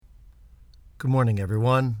Good morning,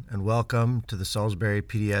 everyone, and welcome to the Salisbury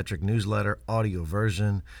Pediatric Newsletter audio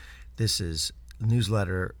version. This is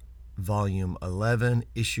Newsletter Volume 11,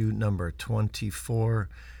 issue number 24,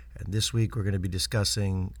 and this week we're going to be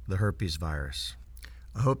discussing the herpes virus.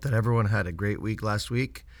 I hope that everyone had a great week last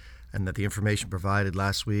week and that the information provided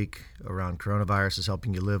last week around coronavirus is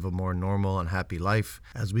helping you live a more normal and happy life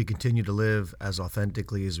as we continue to live as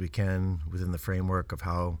authentically as we can within the framework of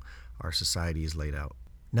how our society is laid out.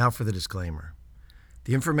 Now for the disclaimer.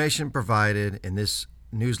 The information provided in this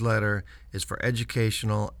newsletter is for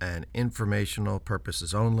educational and informational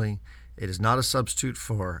purposes only. It is not a substitute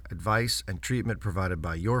for advice and treatment provided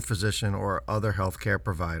by your physician or other healthcare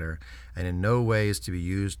provider, and in no way is to be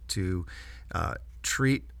used to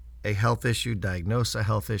treat a health issue, diagnose a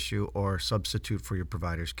health issue, or substitute for your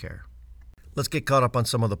provider's care. Let's get caught up on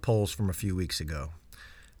some of the polls from a few weeks ago.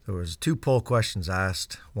 There was 2 poll questions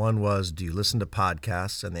asked. One was, do you listen to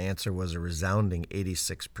podcasts? And the answer was a resounding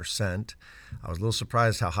 86%. I was a little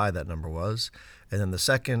surprised how high that number was. And then the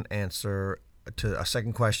second answer to a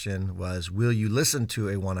second question was, will you listen to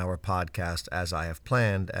a 1-hour podcast as I have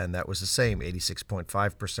planned? And that was the same.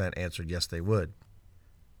 86.5% answered yes, they would.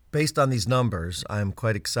 Based on these numbers, I'm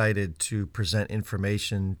quite excited to present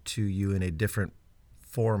information to you in a different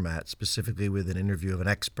format, specifically with an interview of an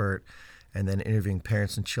expert, and then interviewing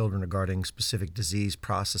parents and children regarding specific disease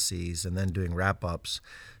processes, and then doing wrap-ups.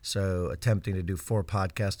 So attempting to do 4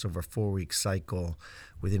 podcasts over a 4-week cycle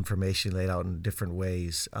with information laid out in different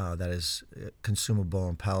ways that is consumable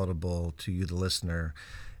and palatable to you, the listener,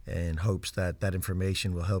 in hopes that that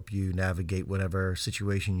information will help you navigate whatever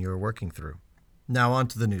situation you're working through. Now on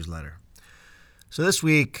to the newsletter. So this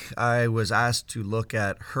week, I was asked to look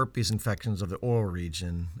at herpes infections of the oral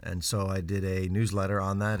region, and so I did a newsletter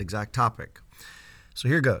on that exact topic. So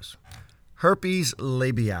here goes. Herpes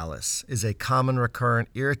labialis is a common recurrent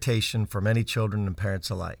irritation for many children and parents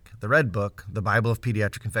alike. The Red Book, the Bible of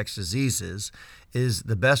Pediatric Infectious Diseases, is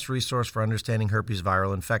the best resource for understanding herpes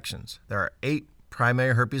viral infections. There are 8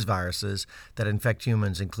 primary herpes viruses that infect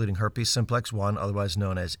humans, including herpes simplex 1, otherwise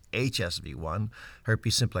known as HSV1,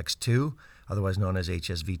 herpes simplex 2, otherwise known as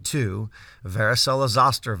HSV2, varicella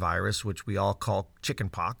zoster virus, which we all call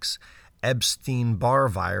chickenpox, Epstein-Barr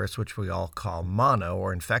virus, which we all call mono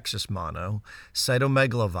or infectious mono,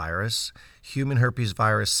 cytomegalovirus, human herpes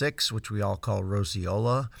virus 6, which we all call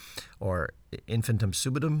roseola or infantum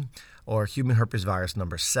subidum, or human herpes virus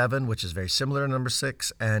number 7, which is very similar to number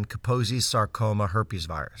 6, and Kaposi's sarcoma herpes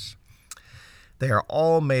virus. They are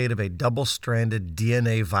all made of a double-stranded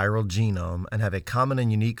DNA viral genome and have a common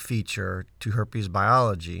and unique feature to herpes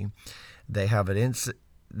biology. They have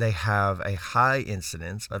a high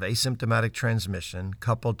incidence of asymptomatic transmission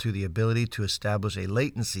coupled to the ability to establish a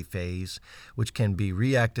latency phase, which can be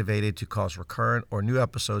reactivated to cause recurrent or new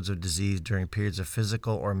episodes of disease during periods of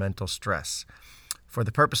physical or mental stress. For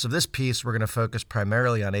the purpose of this piece, we're going to focus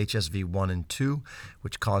primarily on HSV 1 and 2,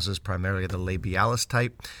 which causes primarily the labialis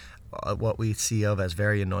type, what we see of as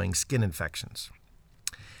very annoying skin infections.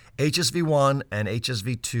 HSV1 and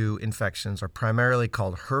HSV2 infections are primarily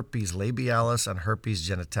called herpes labialis and herpes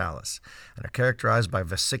genitalis and are characterized by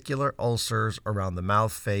vesicular ulcers around the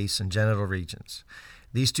mouth, face, and genital regions.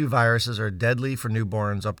 These 2 viruses are deadly for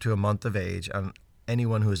newborns up to a month of age and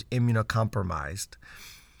anyone who is immunocompromised.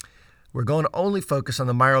 We're going to only focus on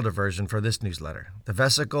the milder version for this newsletter. The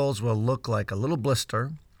vesicles will look like a little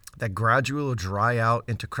blister that gradually will dry out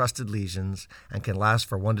into crusted lesions and can last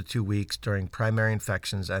for 1 to 2 weeks during primary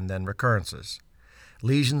infections and then recurrences.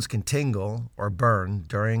 Lesions can tingle or burn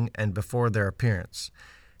during and before their appearance.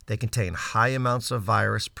 They contain high amounts of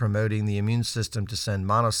virus promoting the immune system to send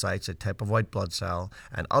monocytes, a type of white blood cell,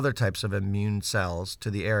 and other types of immune cells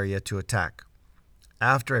to the area to attack.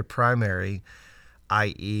 After a primary,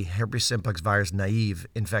 i.e. herpes simplex virus naive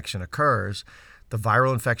infection occurs, the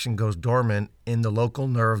viral infection goes dormant in the local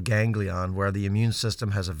nerve ganglion where the immune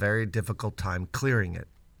system has a very difficult time clearing it.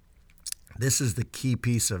 This is the key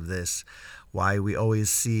piece of this, why we always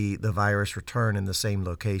see the virus return in the same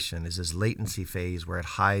location, is this latency phase where it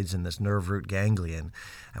hides in this nerve root ganglion,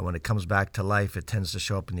 and when it comes back to life, it tends to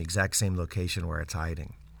show up in the exact same location where it's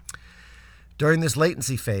hiding. During this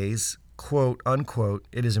latency phase, quote, unquote,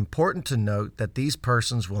 it is important to note that these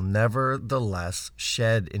persons will nevertheless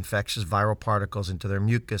shed infectious viral particles into their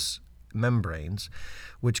mucous membranes,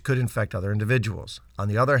 which could infect other individuals. On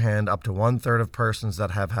the other hand, up to 1/3 of persons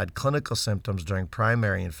that have had clinical symptoms during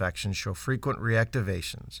primary infection show frequent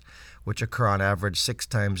reactivations, which occur on average 6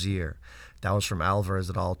 times a year. That was from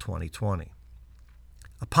Alvarez et al. 2020.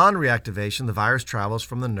 Upon reactivation, the virus travels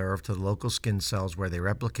from the nerve to the local skin cells where they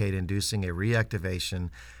replicate, inducing a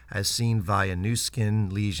reactivation as seen via new skin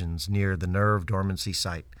lesions near the nerve dormancy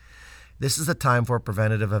site. This is the time for a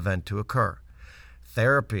preventative event to occur.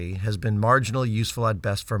 Therapy has been marginally useful at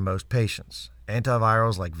best for most patients.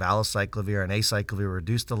 Antivirals like valacyclovir and acyclovir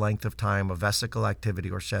reduce the length of time of vesicle activity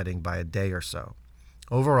or shedding by a day or so.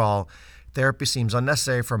 Overall, therapy seems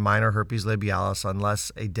unnecessary for minor herpes labialis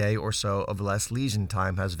unless a day or so of less lesion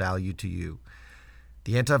time has value to you.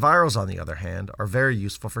 The antivirals, on the other hand, are very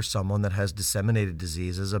useful for someone that has disseminated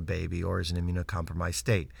disease as a baby or is in an immunocompromised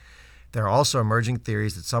state. There are also emerging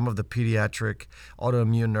theories that some of the pediatric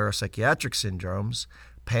autoimmune neuropsychiatric syndromes,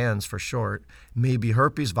 PANS for short, may be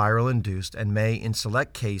herpes viral induced and may, in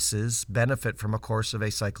select cases, benefit from a course of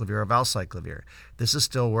acyclovir or valcyclovir. This is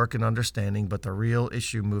still work in understanding, but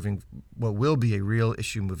will be a real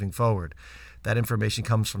issue moving forward. That information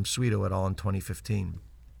comes from Sweeto et al. In 2015.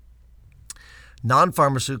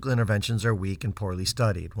 Non-pharmaceutical interventions are weak and poorly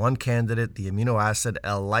studied. One candidate, the amino acid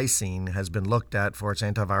L-lysine, has been looked at for its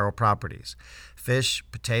antiviral properties. Fish,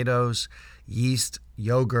 potatoes, yeast,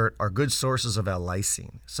 yogurt are good sources of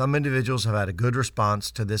L-lysine. Some individuals have had a good response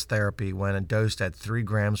to this therapy when dosed at 3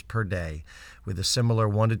 grams per day, with a similar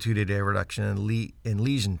 1 to 2 day reduction in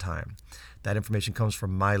lesion time. That information comes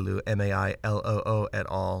from Mailoo, M-A-I-L-O-O et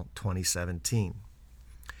al. 2017.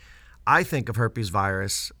 I think of herpes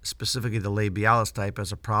virus, specifically the labialis type,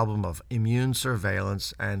 as a problem of immune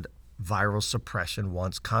surveillance and viral suppression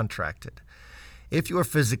once contracted. If you are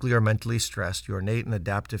physically or mentally stressed, your innate and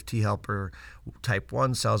adaptive T helper type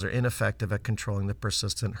 1 cells are ineffective at controlling the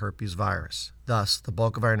persistent herpes virus. Thus, the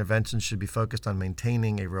bulk of our interventions should be focused on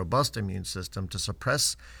maintaining a robust immune system to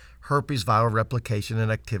suppress herpes viral replication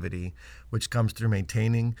and activity, which comes through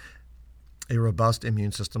maintaining a robust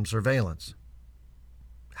immune system surveillance.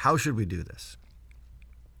 How should we do this?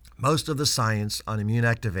 Most of the science on immune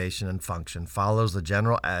activation and function follows the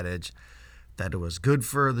general adage that it was good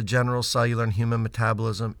for the general cellular and human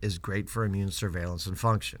metabolism is great for immune surveillance and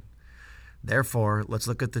function. Therefore, let's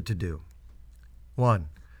look at the to-do. 1.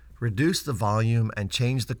 Reduce the volume and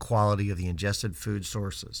change the quality of the ingested food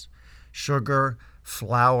sources. Sugar,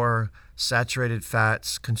 flour, saturated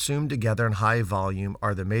fats consumed together in high volume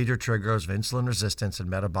are the major triggers of insulin resistance and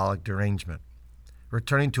metabolic derangement.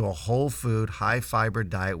 Returning to a whole food, high-fiber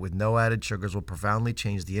diet with no added sugars will profoundly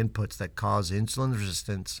change the inputs that cause insulin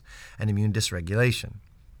resistance and immune dysregulation.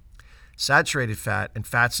 Saturated fat and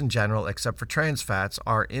fats in general, except for trans fats,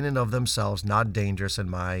 are in and of themselves not dangerous in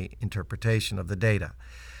my interpretation of the data,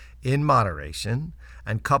 in moderation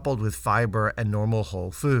and coupled with fiber and normal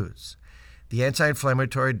whole foods. The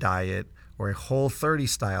anti-inflammatory diet, or a Whole30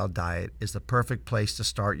 style diet, is the perfect place to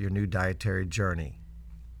start your new dietary journey.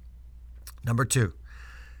 Number 2.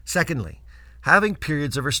 Secondly, having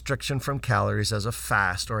periods of restriction from calories as a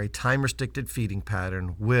fast or a time-restricted feeding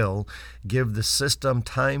pattern will give the system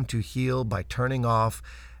time to heal by turning off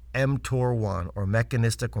mTOR1, or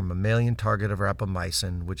mechanistic or mammalian target of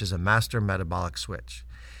rapamycin, which is a master metabolic switch.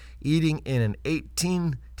 Eating in an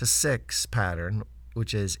 18 to 6 pattern,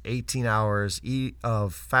 which is 18 hours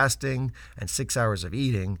of fasting and 6 hours of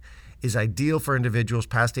eating, is ideal for individuals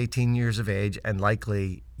past 18 years of age and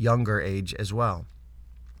likely younger age as well.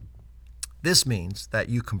 This means that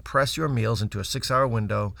you compress your meals into a 6-hour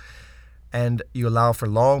window and you allow for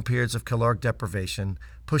long periods of caloric deprivation,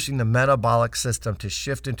 pushing the metabolic system to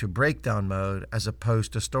shift into breakdown mode as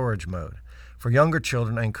opposed to storage mode. For younger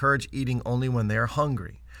children, I encourage eating only when they are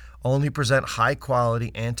hungry. Only present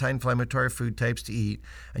high-quality anti-inflammatory food types to eat,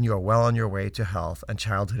 and you are well on your way to health and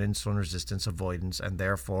childhood insulin resistance avoidance and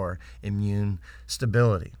therefore immune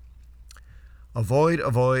stability. Avoid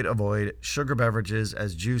sugar beverages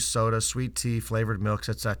as juice, soda, sweet tea, flavored milks,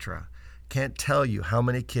 etc. Can't tell you how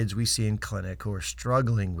many kids we see in clinic who are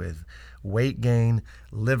struggling with weight gain,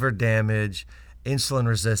 liver damage, insulin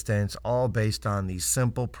resistance, all based on these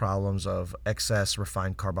simple problems of excess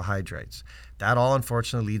refined carbohydrates. That all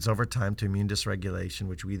unfortunately leads over time to immune dysregulation,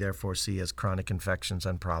 which we therefore see as chronic infections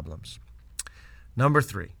and problems. Number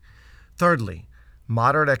 3. Thirdly,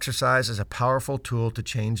 moderate exercise is a powerful tool to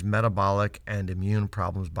change metabolic and immune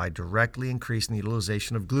problems by directly increasing the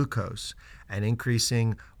utilization of glucose and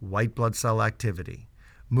increasing white blood cell activity.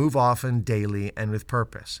 Move often, daily, and with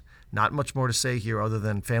purpose. Not much more to say here other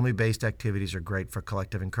than family-based activities are great for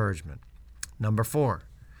collective encouragement. Number 4,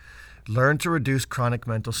 learn to reduce chronic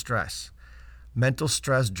mental stress. Mental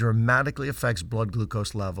stress dramatically affects blood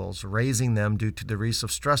glucose levels, raising them due to the release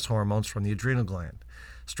of stress hormones from the adrenal gland.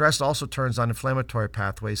 Stress also turns on inflammatory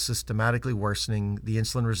pathways, systematically worsening the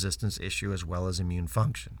insulin resistance issue as well as immune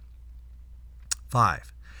function.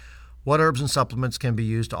 5. What herbs and supplements can be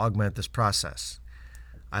used to augment this process?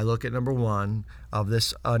 I look at number 1 of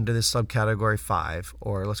this under this subcategory 5,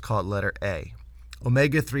 or let's call it letter A.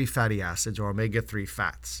 Omega-3 fatty acids, or omega-3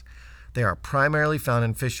 fats. They are primarily found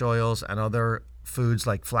in fish oils and other foods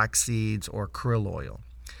like flax seeds or krill oil.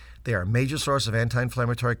 They are a major source of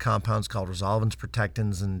anti-inflammatory compounds called resolvins,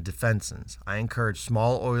 protectins, and defensins. I encourage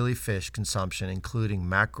small oily fish consumption, including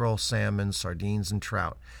mackerel, salmon, sardines, and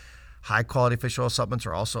trout. High-quality fish oil supplements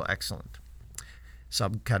are also excellent.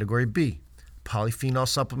 Subcategory B, polyphenol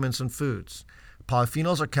supplements and foods.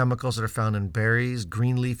 Polyphenols are chemicals that are found in berries,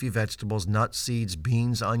 green leafy vegetables, nuts, seeds,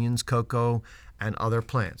 beans, onions, cocoa, and other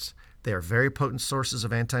plants. They are very potent sources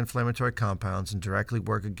of anti-inflammatory compounds and directly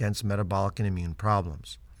work against metabolic and immune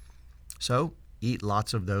problems. So eat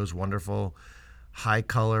lots of those wonderful,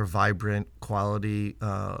 high-color, vibrant, quality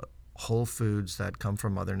whole foods that come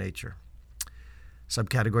from Mother Nature.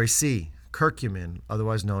 Subcategory C, curcumin,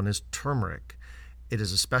 otherwise known as turmeric. It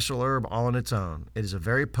is a special herb all on its own. It is a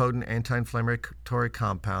very potent anti-inflammatory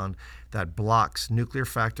compound that blocks nuclear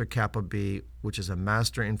factor kappa B, which is a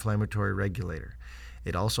master inflammatory regulator.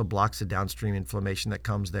 It also blocks the downstream inflammation that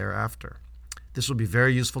comes thereafter. This will be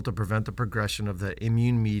very useful to prevent the progression of the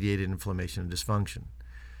immune-mediated inflammation and dysfunction.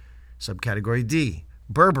 Subcategory D,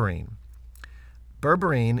 berberine.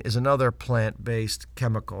 Berberine is another plant-based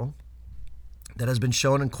chemical that has been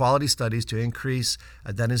shown in quality studies to increase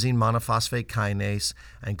adenosine monophosphate kinase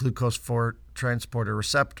and glucose 4 transporter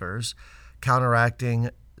receptors, counteracting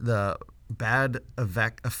the bad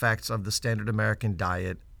effects of the standard American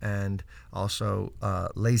diet and also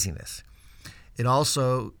laziness. It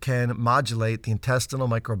also can modulate the intestinal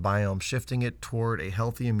microbiome, shifting it toward a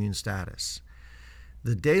healthy immune status.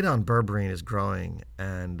 The data on berberine is growing,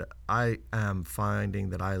 and I am finding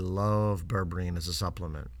that I love berberine as a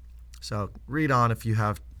supplement. So read on if you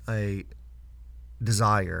have a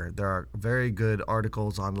desire. There are very good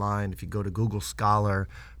articles online. If you go to Google Scholar,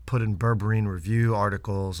 put in berberine review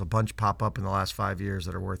articles, a bunch pop up in the last 5 years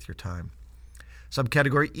that are worth your time.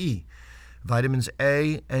 Subcategory E, vitamins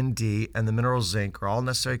A and D and the mineral zinc are all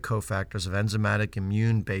necessary cofactors of enzymatic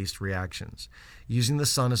immune-based reactions. Using the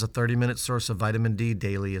sun as a 30-minute source of vitamin D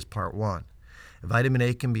daily is part 1. Vitamin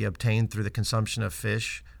A can be obtained through the consumption of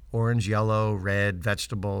fish, orange, yellow, red,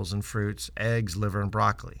 vegetables and fruits, eggs, liver, and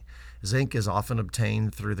broccoli. Zinc is often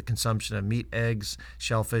obtained through the consumption of meat, eggs,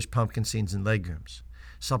 shellfish, pumpkin seeds, and legumes.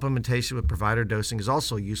 Supplementation with provider dosing is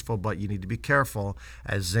also useful, but you need to be careful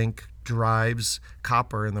as zinc drives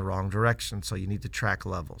copper in the wrong direction, so you need to track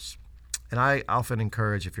levels. And I often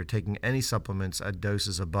encourage, if you're taking any supplements at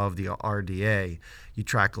doses above the RDA, you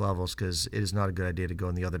track levels because it is not a good idea to go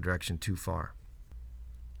in the other direction too far.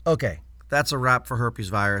 Okay, that's a wrap for herpes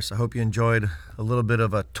virus. I hope you enjoyed a little bit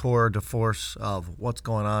of a tour de force of what's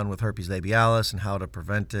going on with herpes labialis and how to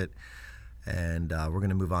prevent it. And we're going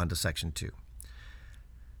to move on to section 2.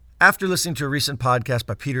 After listening to a recent podcast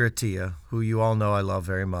by Peter Attia, who you all know I love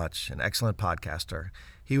very much, an excellent podcaster,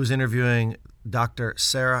 he was interviewing Dr.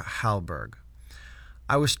 Sarah Hallberg.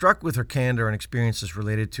 I was struck with her candor and experiences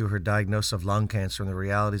related to her diagnosis of lung cancer and the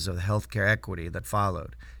realities of the healthcare equity that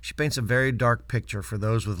followed. She paints a very dark picture for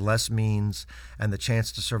those with less means, and the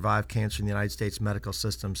chance to survive cancer in the United States medical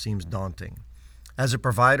system seems daunting. As a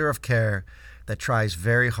provider of care that tries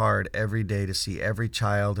very hard every day to see every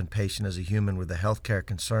child and patient as a human with a healthcare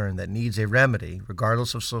concern that needs a remedy,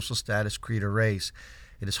 regardless of social status, creed, or race,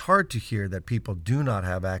 it is hard to hear that people do not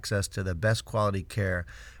have access to the best quality care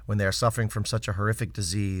when they are suffering from such a horrific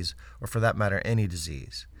disease, or for that matter, any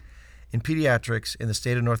disease. In pediatrics in the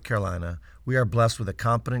state of North Carolina, we are blessed with a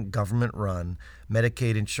competent government-run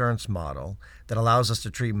Medicaid insurance model that allows us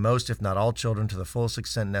to treat most, if not all, children to the fullest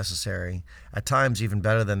extent necessary, at times even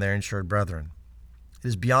better than their insured brethren. It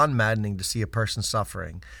is beyond maddening to see a person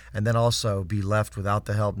suffering and then also be left without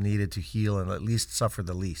the help needed to heal and at least suffer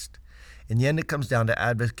the least. In the end, it comes down to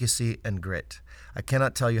advocacy and grit. I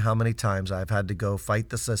cannot tell you how many times I've had to go fight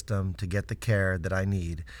the system to get the care that I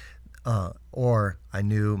need, or I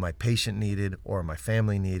knew my patient needed, or my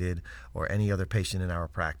family needed, or any other patient in our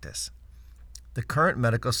practice. The current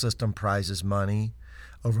medical system prizes money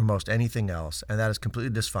over most anything else, and that is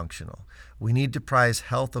completely dysfunctional. We need to prize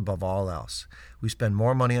health above all else. We spend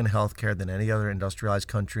more money on healthcare than any other industrialized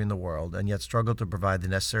country in the world, and yet struggle to provide the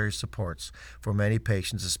necessary supports for many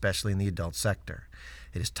patients, especially in the adult sector.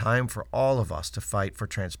 It is time for all of us to fight for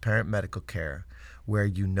transparent medical care, where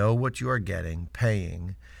you know what you are getting,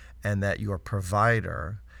 paying, and that your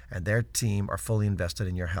provider and their team are fully invested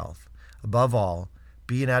in your health. Above all,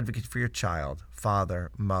 be an advocate for your child,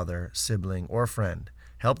 father, mother, sibling, or friend.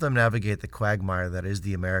 Help them navigate the quagmire that is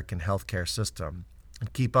the American healthcare system,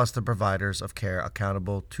 and keep us, the providers of care,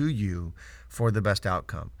 accountable to you for the best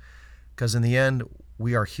outcome. Because in the end,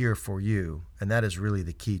 we are here for you, and that is really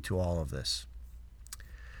the key to all of this.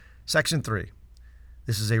 Section 3.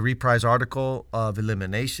 This is a reprise article of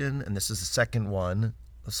elimination, and this is the second one.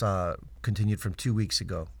 It's continued from 2 weeks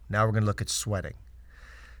ago. Now we're going to look at sweating.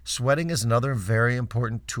 Sweating is another very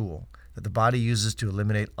important tool that the body uses to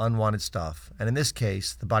eliminate unwanted stuff, and in this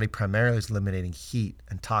case, the body primarily is eliminating heat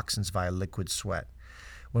and toxins via liquid sweat.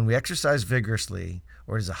 When we exercise vigorously,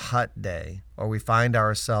 or it is a hot day, or we find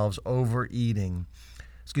ourselves overheating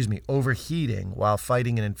while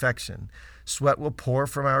fighting an infection, sweat will pour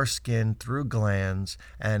from our skin through glands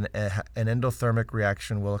and an endothermic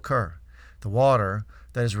reaction will occur. The water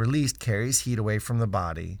that is released carries heat away from the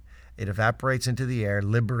body. It evaporates into the air,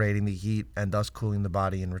 liberating the heat and thus cooling the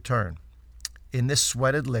body in return. In this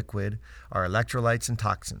sweated liquid are electrolytes and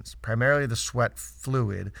toxins. Primarily, the sweat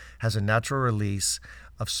fluid has a natural release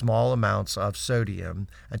of small amounts of sodium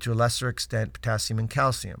and to a lesser extent potassium and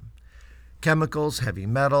calcium. Chemicals, heavy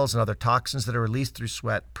metals, and other toxins that are released through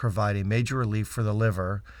sweat provide a major relief for the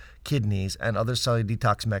liver, kidneys, and other cellular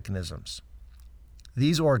detox mechanisms.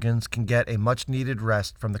 These organs can get a much-needed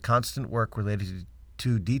rest from the constant work related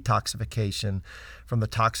to detoxification from the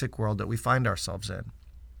toxic world that we find ourselves in.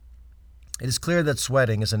 It is clear that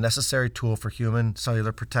sweating is a necessary tool for human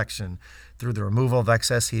cellular protection through the removal of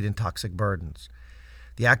excess heat and toxic burdens.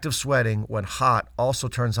 The act of sweating, when hot, also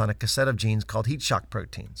turns on a cassette of genes called heat shock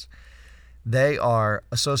proteins. They are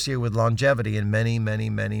associated with longevity in many, many,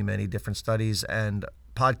 many, many different studies and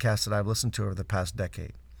podcasts that I've listened to over the past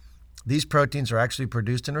decade. These proteins are actually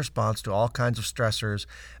produced in response to all kinds of stressors,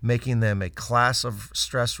 making them a class of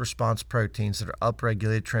stress response proteins that are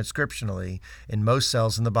upregulated transcriptionally in most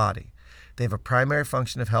cells in the body. They have a primary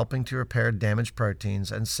function of helping to repair damaged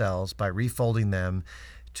proteins and cells by refolding them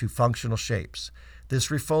to functional shapes. This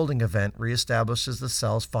refolding event reestablishes the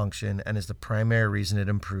cell's function and is the primary reason it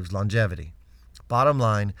improves longevity. Bottom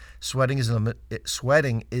line, sweating is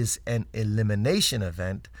an elimination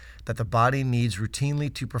event that the body needs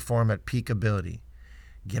routinely to perform at peak ability.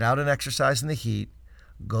 Get out and exercise in the heat,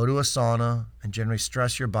 go to a sauna, and generally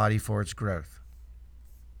stress your body for its growth.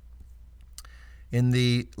 In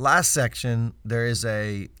the last section, there is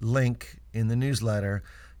a link in the newsletter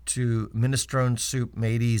to minestrone soup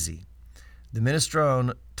made easy. The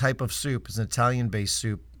minestrone type of soup is an Italian-based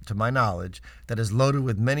soup, to my knowledge, that is loaded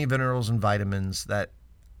with many minerals and vitamins that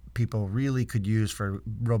people really could use for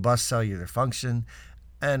robust cellular function.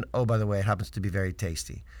 And, oh, by the way, it happens to be very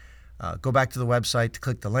tasty. Go back to the website to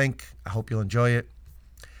click the link. I hope you'll enjoy it.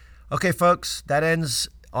 Okay, folks, that ends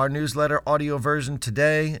our newsletter audio version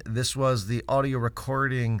today. This was the audio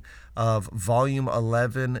recording of Volume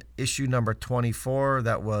 11, Issue number 24,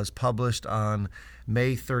 that was published on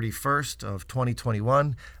May 31st of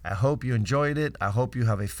 2021. I hope you enjoyed it. I hope you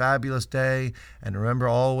have a fabulous day. And remember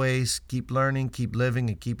always, keep learning, keep living,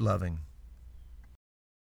 and keep loving.